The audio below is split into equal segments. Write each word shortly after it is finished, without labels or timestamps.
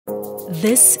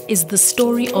This is the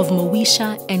story of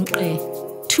Moesha and Khe,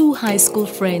 two high school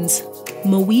friends.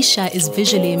 Moesha is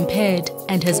visually impaired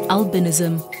and has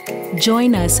albinism.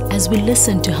 Join us as we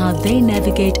listen to how they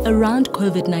navigate around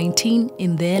COVID-19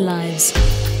 in their lives.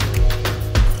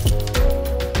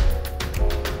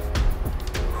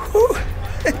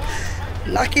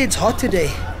 Lucky it's hot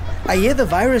today. I hear the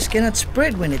virus cannot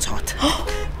spread when it's hot.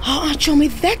 Chomi,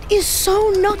 that is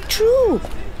so not true.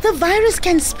 The virus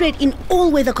can spread in all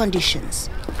weather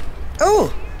conditions.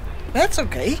 Oh, that's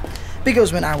okay.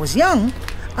 Because when I was young,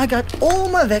 I got all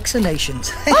my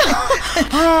vaccinations.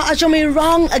 Chomi,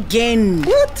 wrong again.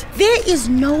 What? There is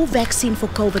no vaccine for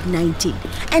COVID-19.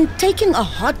 And taking a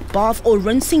hot bath or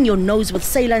rinsing your nose with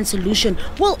saline solution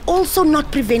will also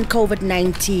not prevent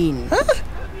COVID-19. Huh?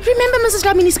 Remember Mrs.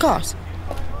 Dlamini's cars?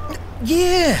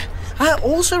 Yeah. I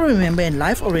also remember in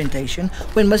life orientation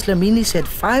when Ms. Dlamini said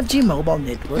 5G mobile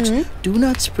networks do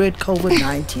not spread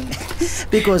COVID-19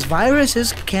 because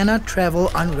viruses cannot travel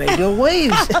on radio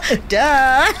waves.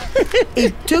 Duh!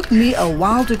 It took me a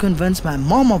while to convince my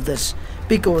mom of this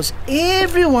because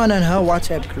everyone in her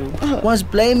WhatsApp group was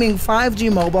blaming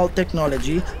 5G mobile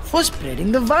technology for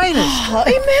spreading the virus.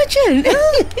 Imagine!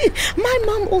 My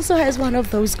mom also has one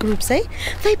of those groups, eh?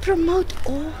 They promote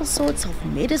all sorts of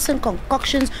medicine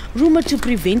concoctions rumored to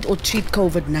prevent or treat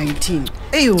COVID-19.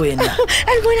 Ewen.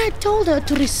 And when I told her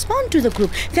to respond to the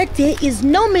group that there is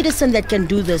no medicine that can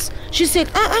do this, she said,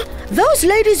 those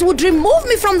ladies would remove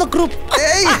me from the group.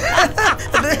 Hey,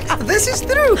 this is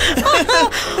true.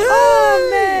 Oh,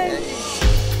 man.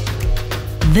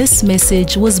 This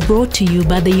message was brought to you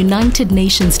by the United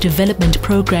Nations Development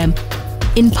Programme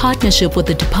in partnership with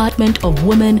the Department of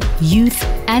Women, Youth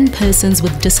and Persons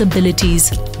with Disabilities,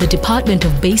 the Department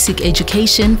of Basic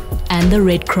Education and the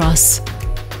Red Cross.